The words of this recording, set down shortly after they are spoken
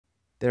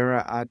There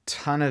are a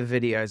ton of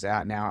videos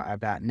out now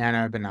about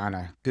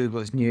Nano-banana,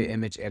 Google's new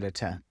image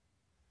editor,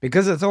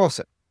 because it's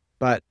awesome.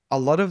 But a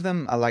lot of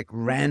them are like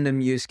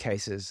random use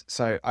cases.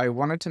 So I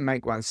wanted to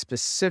make one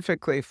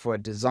specifically for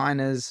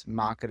designers,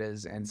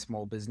 marketers, and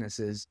small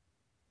businesses,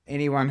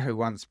 anyone who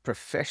wants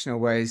professional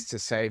ways to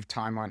save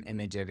time on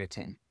image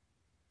editing.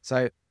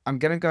 So I'm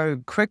going to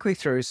go quickly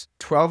through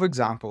 12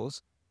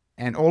 examples,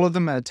 and all of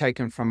them are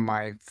taken from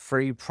my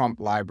free prompt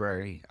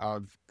library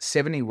of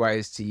 70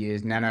 ways to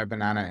use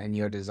Nano-banana in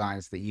your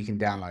designs that you can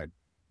download.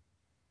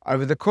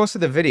 Over the course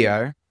of the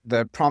video,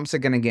 the prompts are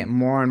going to get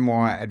more and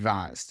more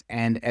advanced.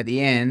 And at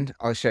the end,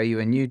 I'll show you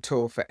a new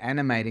tool for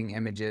animating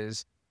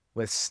images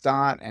with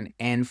start and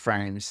end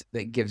frames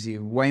that gives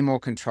you way more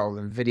control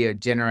than video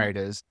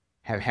generators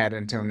have had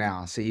until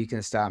now. So you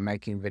can start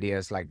making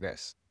videos like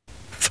this.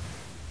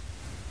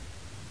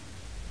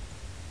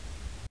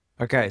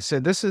 Okay, so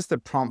this is the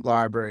prompt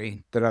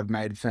library that I've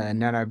made for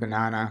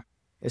Nano-banana,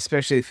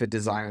 especially for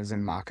designers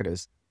and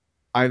marketers.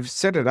 I've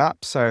set it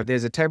up so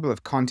there's a table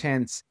of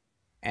contents,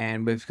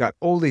 and we've got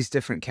all these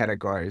different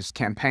categories: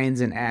 campaigns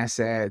and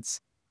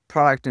assets,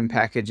 product and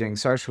packaging,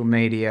 social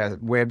media,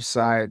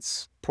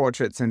 websites,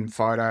 portraits and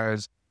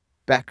photos,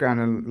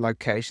 background and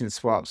location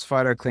swaps,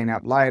 photo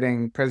cleanup,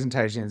 lighting,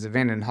 presentations,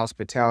 event and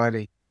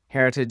hospitality,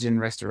 heritage and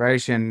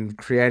restoration,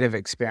 creative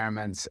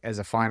experiments as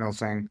a final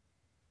thing.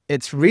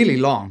 It's really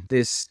long.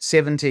 There's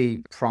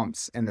 70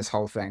 prompts in this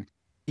whole thing.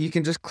 You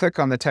can just click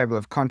on the table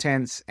of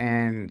contents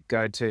and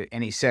go to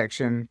any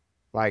section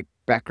like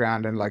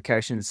background and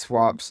location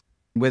swaps.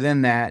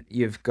 Within that,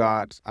 you've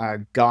got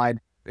a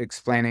guide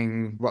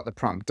explaining what the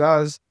prompt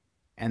does,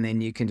 and then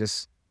you can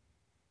just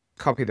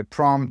copy the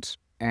prompt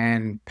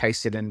and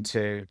paste it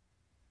into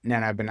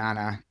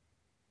Nano-banana,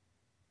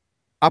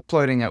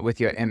 uploading it with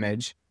your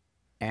image,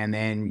 and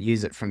then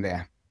use it from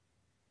there.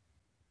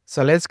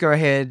 So let's go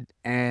ahead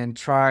and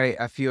try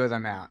a few of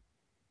them out.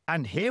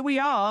 And here we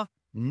are,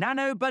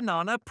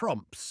 Nano-banana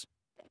prompts.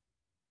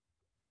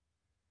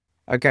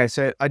 Okay,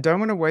 so I don't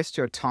want to waste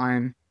your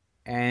time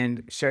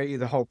and show you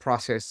the whole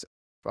process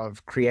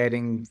of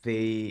creating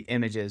the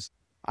images.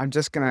 I'm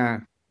just going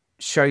to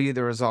show you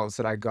the results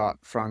that I got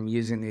from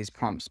using these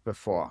prompts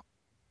before.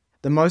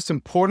 The most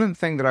important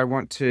thing that I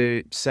want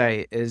to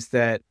say is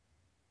that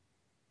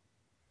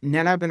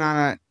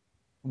Nano-banana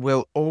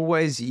will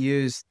always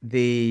use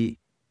the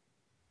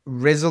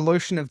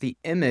resolution of the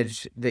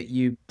image that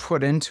you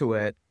put into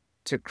it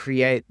to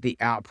create the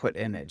output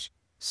image.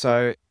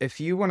 So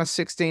if you want a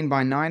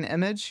 16:9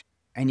 image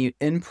and you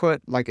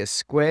input like a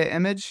square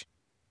image,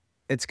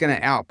 it's going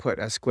to output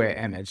a square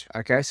image.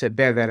 Okay, so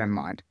bear that in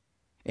mind.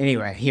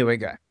 Anyway, here we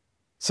go.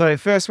 So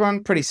first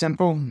one, pretty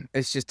simple.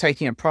 It's just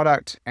taking a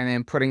product and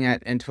then putting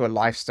it into a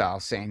lifestyle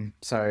scene.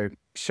 So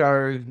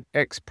show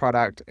X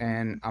product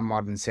in a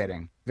modern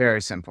setting.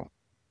 Very simple.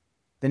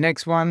 The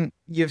next one,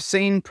 you've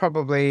seen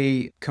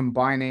probably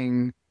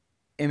combining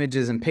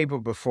images and people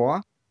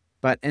before,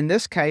 but in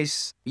this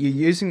case, you're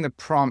using the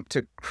prompt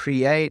to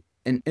create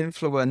an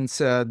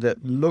influencer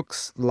that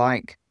looks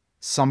like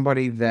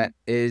somebody that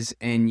is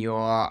in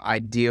your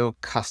ideal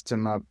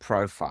customer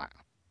profile.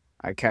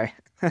 Okay.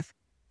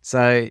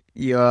 So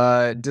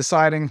you're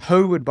deciding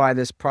who would buy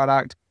this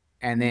product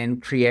and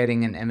then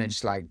creating an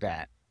image like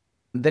that.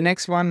 The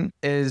next one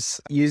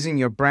is using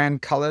your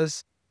brand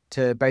colors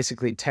to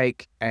basically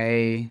take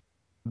a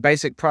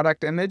basic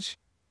product image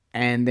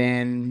and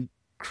then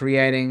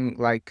creating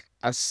like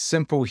a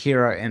simple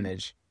hero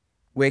image.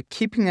 We're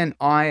keeping an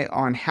eye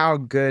on how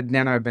good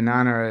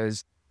Nano-banana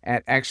is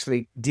at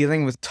actually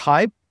dealing with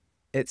type.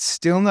 It's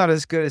still not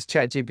as good as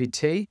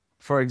ChatGPT.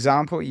 For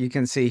example, you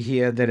can see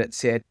here that it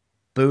said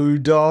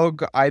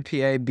Brewdog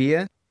IPA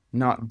beer,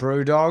 not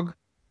Brewdog.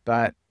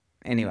 But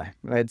anyway,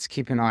 let's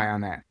keep an eye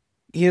on that.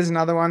 Here's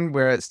another one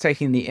where it's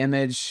taking the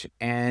image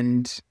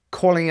and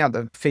calling out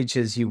the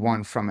features you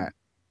want from it.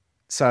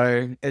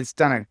 So it's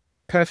done a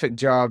perfect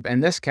job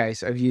in this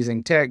case of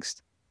using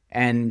text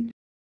and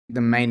the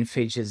main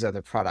features of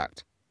the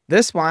product.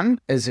 This one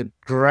is a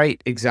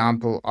great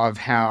example of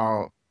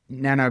how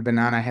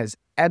Nano-banana has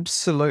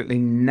absolutely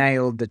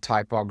nailed the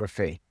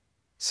typography.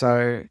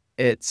 So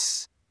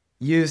it's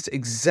used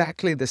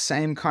exactly the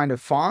same kind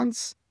of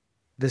fonts,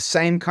 the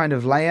same kind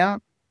of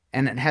layout,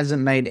 and it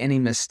hasn't made any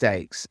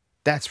mistakes.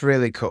 That's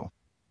really cool.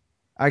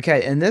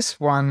 Okay, in this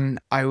one,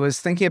 I was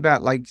thinking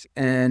about like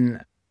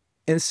an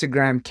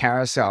Instagram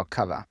carousel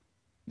cover.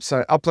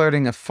 So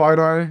uploading a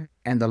photo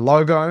and the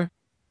logo,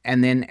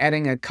 and then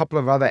adding a couple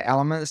of other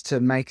elements to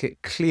make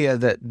it clear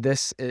that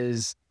this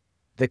is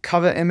the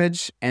cover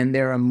image and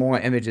there are more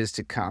images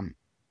to come.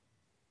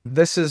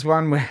 This is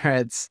one where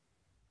it's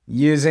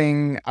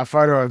using a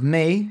photo of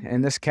me,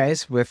 in this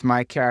case, with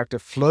my character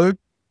Flu,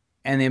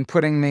 and then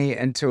putting me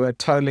into a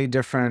totally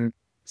different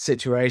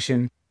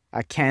situation,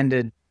 a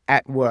candid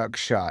at-work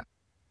shot.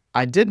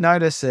 I did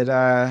notice it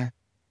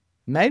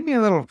made me a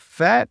little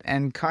fat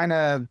and kind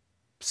of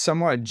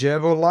somewhat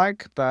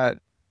gerbil-like, but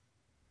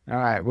all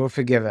right, we'll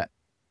forgive it.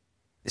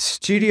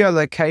 Studio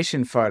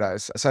location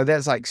photos. So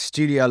that's like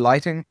studio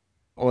lighting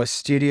or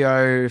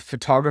studio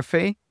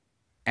photography.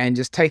 and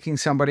just taking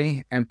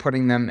somebody and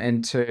putting them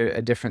into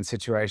a different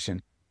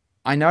situation.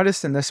 I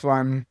noticed in this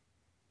one,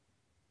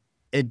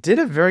 it did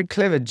a very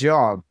clever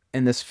job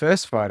in this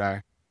first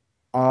photo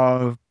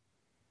of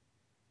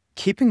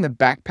keeping the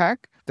backpack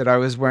that I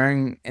was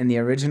wearing in the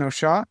original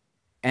shot.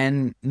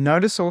 And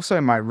notice also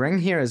my ring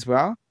here as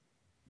well.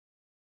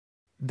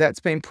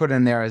 That's been put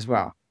in there as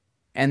well.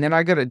 And then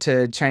I got it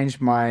to change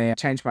my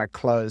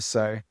clothes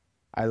so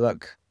I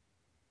look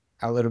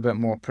a little bit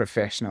more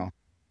professional.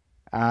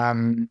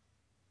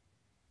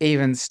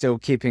 Even still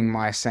keeping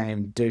my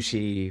same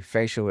douchey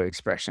facial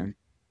expression.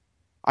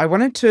 I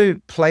wanted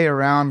to play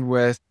around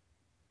with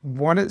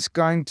what it's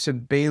going to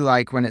be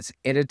like when it's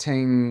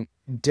editing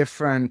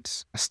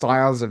different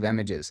styles of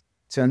images.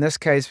 So in this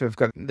case, we've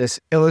got this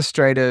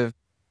illustrative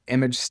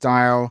image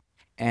style,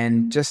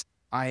 and just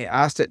I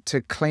asked it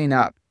to clean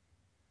up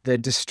the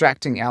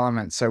distracting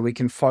elements so we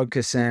can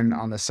focus in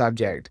on the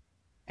subject.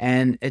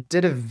 And it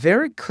did a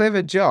very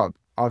clever job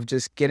of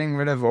just getting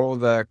rid of all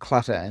the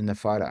clutter in the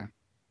photo.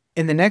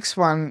 In the next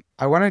one,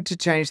 I wanted to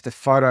change the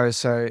photo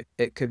so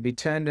it could be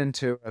turned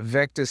into a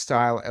vector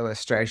style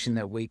illustration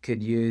that we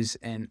could use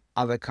in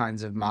other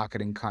kinds of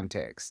marketing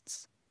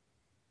contexts.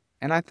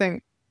 And I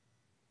think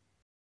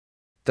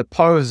the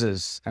pose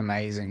is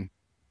amazing.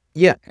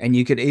 Yeah, and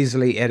you could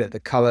easily edit the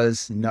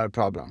colors, no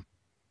problem.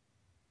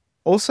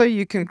 Also,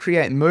 you can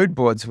create mood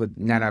boards with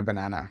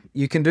Nano-banana.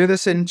 You can do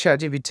this in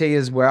ChatGPT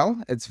as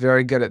well. It's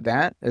very good at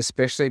that,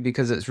 especially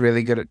because it's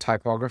really good at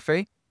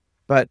typography.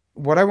 But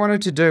what I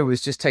wanted to do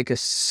was just take a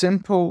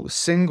simple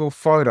single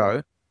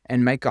photo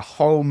and make a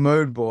whole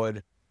mood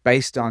board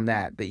based on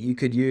that you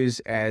could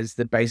use as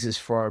the basis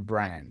for a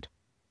brand.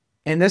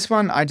 In this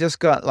one, I just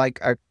got like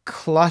a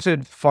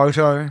cluttered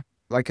photo,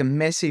 like a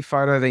messy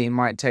photo that you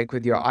might take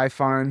with your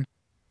iPhone,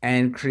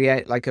 and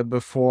create like a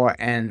before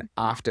and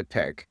after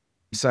pic.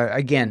 So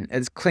again,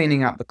 it's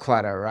cleaning up the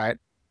clutter, right?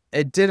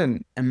 It did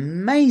an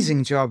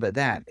amazing job at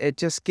that. It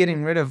just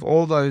getting rid of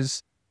all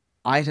those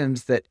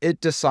items that it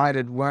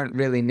decided weren't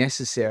really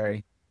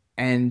necessary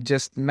and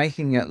just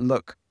making it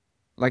look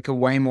like a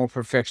way more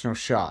professional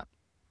shot.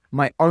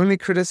 My only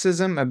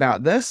criticism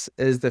about this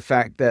is the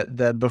fact that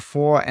the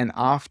before and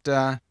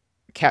after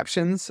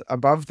captions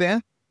above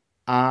there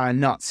are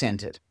not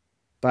centered,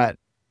 but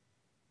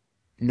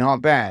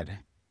not bad.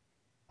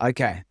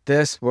 Okay,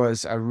 this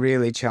was a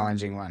really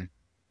challenging one.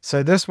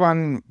 So this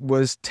one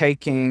was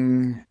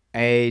taking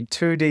a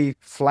 2D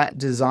flat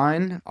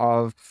design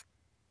of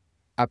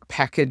a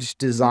package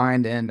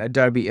designed in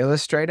Adobe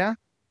Illustrator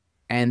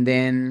and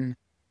then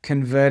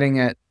converting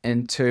it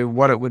into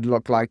what it would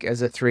look like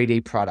as a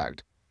 3D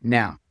product.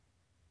 Now,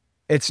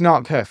 it's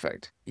not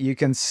perfect. You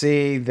can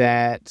see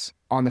that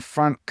on the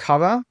front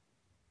cover,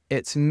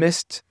 it's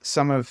missed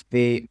some of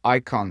the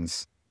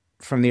icons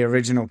from the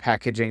original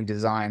packaging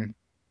design,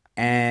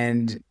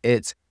 and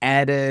it's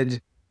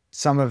added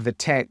some of the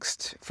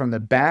text from the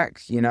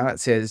back. You know, it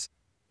says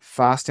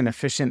fast and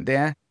efficient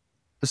there.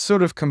 It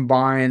sort of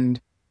combined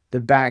the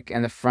back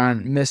and the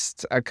front,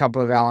 missed a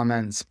couple of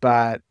elements,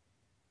 but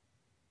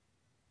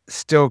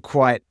still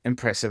quite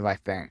impressive, I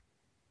think.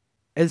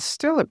 It's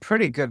still a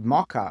pretty good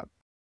mock-up.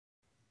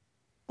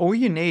 All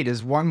you need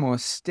is one more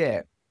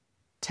step.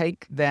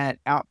 Take that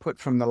output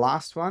from the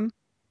last one,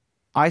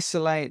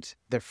 isolate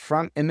the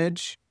front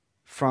image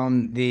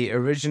from the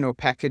original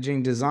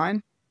packaging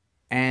design,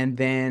 and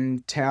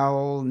then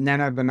tell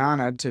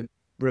Nano-banana to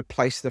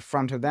replace the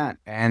front of that,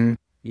 and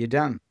you're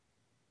done.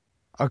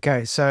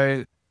 Okay,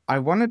 so I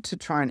wanted to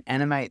try and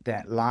animate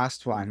that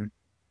last one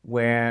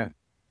where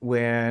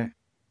we're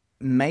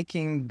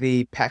making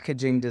the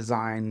packaging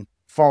design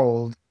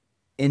fold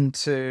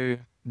into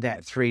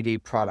that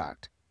 3D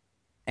product.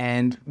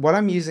 And what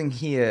I'm using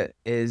here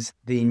is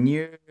the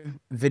new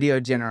video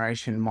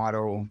generation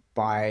model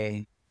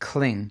by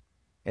Kling.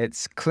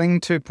 It's Kling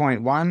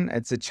 2.1.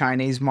 It's a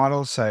Chinese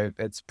model, so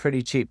it's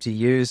pretty cheap to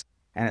use,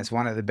 and it's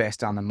one of the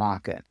best on the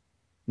market.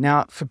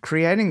 Now, for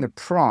creating the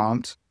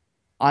prompt,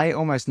 I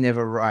almost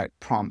never write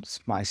prompts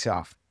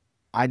myself.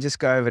 I just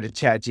go over to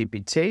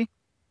ChatGPT,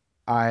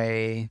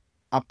 I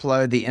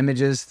upload the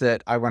images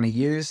that I want to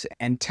use,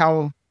 and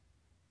tell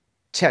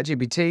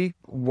ChatGPT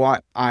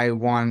what I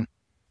want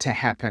to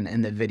happen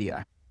in the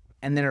video.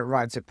 And then it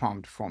writes a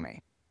prompt for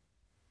me.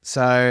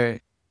 So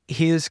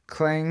here's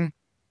Kling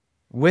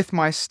with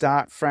my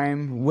start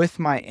frame, with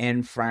my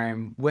end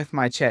frame, with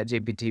my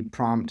ChatGPT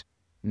prompt,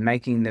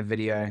 making the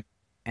video,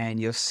 and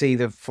you'll see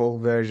the full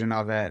version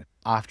of it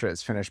after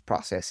it's finished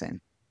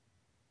processing.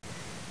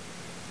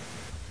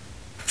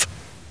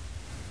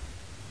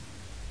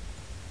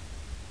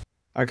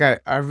 Okay,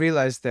 I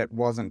realized that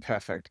wasn't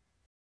perfect,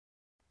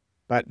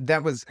 but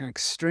that was an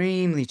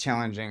extremely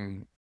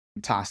challenging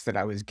task that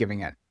I was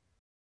giving it.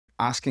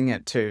 Asking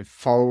it to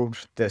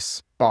fold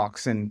this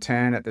box and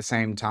turn at the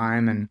same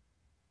time, and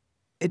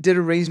it did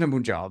a reasonable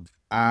job.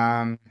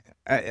 I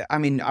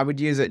mean, I would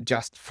use it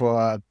just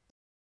for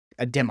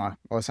a demo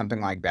or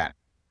something like that.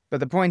 But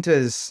the point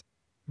is,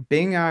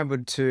 being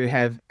able to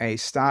have a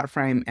start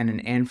frame and an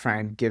end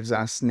frame gives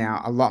us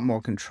now a lot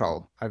more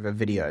control over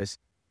videos.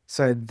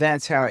 So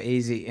that's how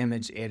easy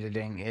image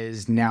editing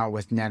is now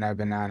with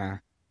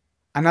Nano-banana.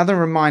 Another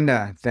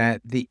reminder that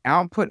the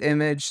output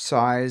image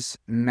size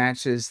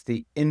matches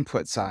the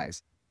input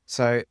size.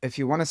 So if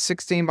you want a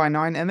 16 by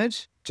 9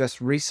 image, just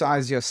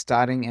resize your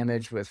starting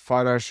image with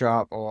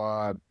Photoshop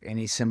or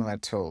any similar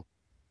tool.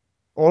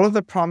 All of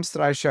the prompts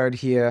that I showed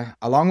here,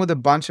 along with a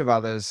bunch of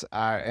others,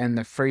 are in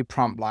the free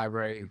prompt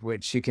library,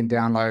 which you can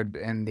download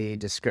in the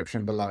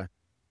description below.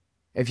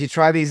 If you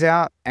try these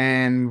out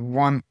and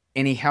want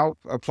any help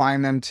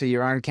applying them to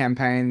your own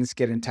campaigns,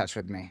 get in touch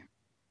with me.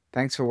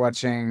 Thanks for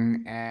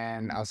watching,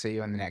 and I'll see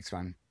you in the next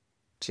one.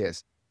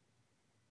 Cheers.